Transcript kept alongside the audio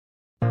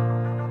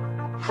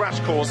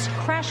Crash course.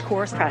 Crash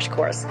course. Crash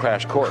course.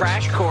 Crash course.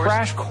 Crash course.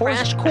 Crash course.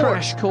 Crash course.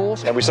 Crash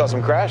course. And we saw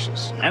some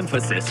crashes.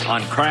 Emphasis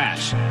on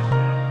crash.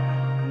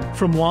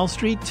 From Wall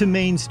Street to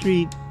Main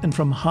Street and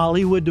from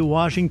Hollywood to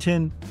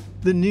Washington,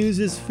 the news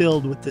is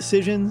filled with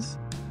decisions,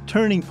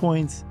 turning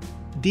points,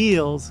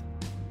 deals,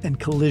 and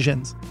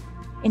collisions.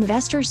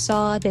 Investors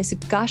saw this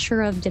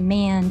gusher of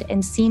demand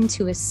and seemed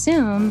to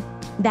assume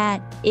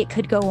that it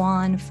could go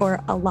on for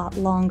a lot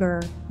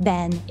longer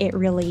than it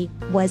really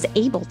was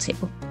able to.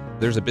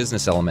 There's a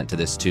business element to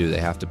this too.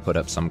 They have to put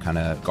up some kind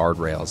of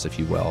guardrails, if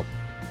you will.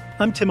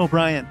 I'm Tim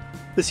O'Brien,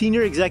 the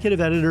senior executive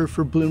editor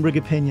for Bloomberg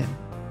Opinion,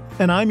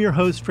 and I'm your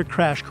host for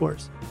Crash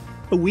Course,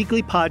 a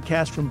weekly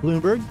podcast from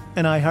Bloomberg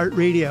and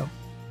iHeartRadio.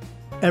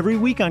 Every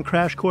week on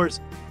Crash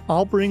Course,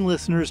 I'll bring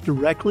listeners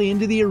directly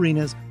into the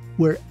arenas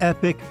where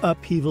epic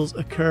upheavals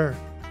occur.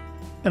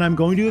 And I'm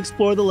going to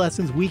explore the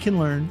lessons we can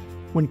learn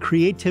when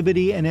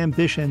creativity and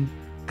ambition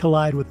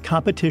collide with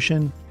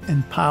competition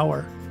and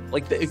power.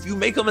 If you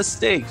make a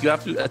mistake, you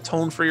have to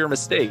atone for your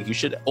mistake. You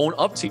should own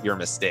up to your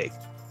mistake.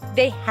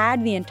 They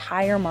had the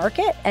entire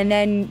market, and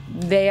then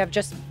they have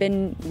just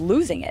been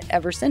losing it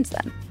ever since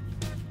then.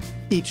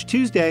 Each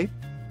Tuesday,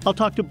 I'll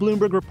talk to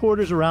Bloomberg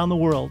reporters around the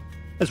world,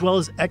 as well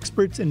as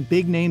experts and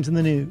big names in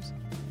the news.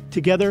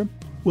 Together,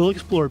 we'll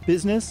explore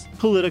business,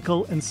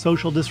 political, and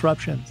social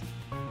disruptions,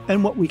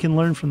 and what we can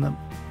learn from them.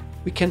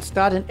 We can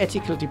start an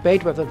ethical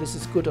debate whether this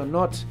is good or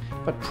not,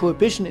 but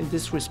prohibition in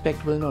this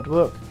respect will not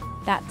work.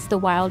 That's the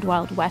wild,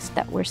 wild west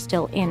that we're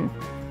still in.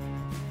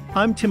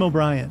 I'm Tim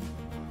O'Brien,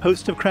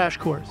 host of Crash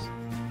Course,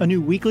 a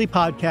new weekly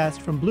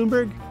podcast from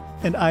Bloomberg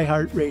and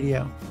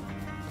iHeartRadio.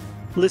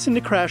 Listen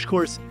to Crash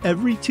Course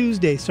every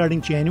Tuesday starting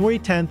January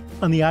 10th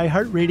on the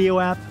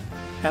iHeartRadio app,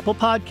 Apple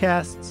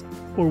Podcasts,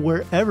 or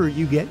wherever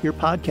you get your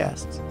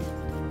podcasts.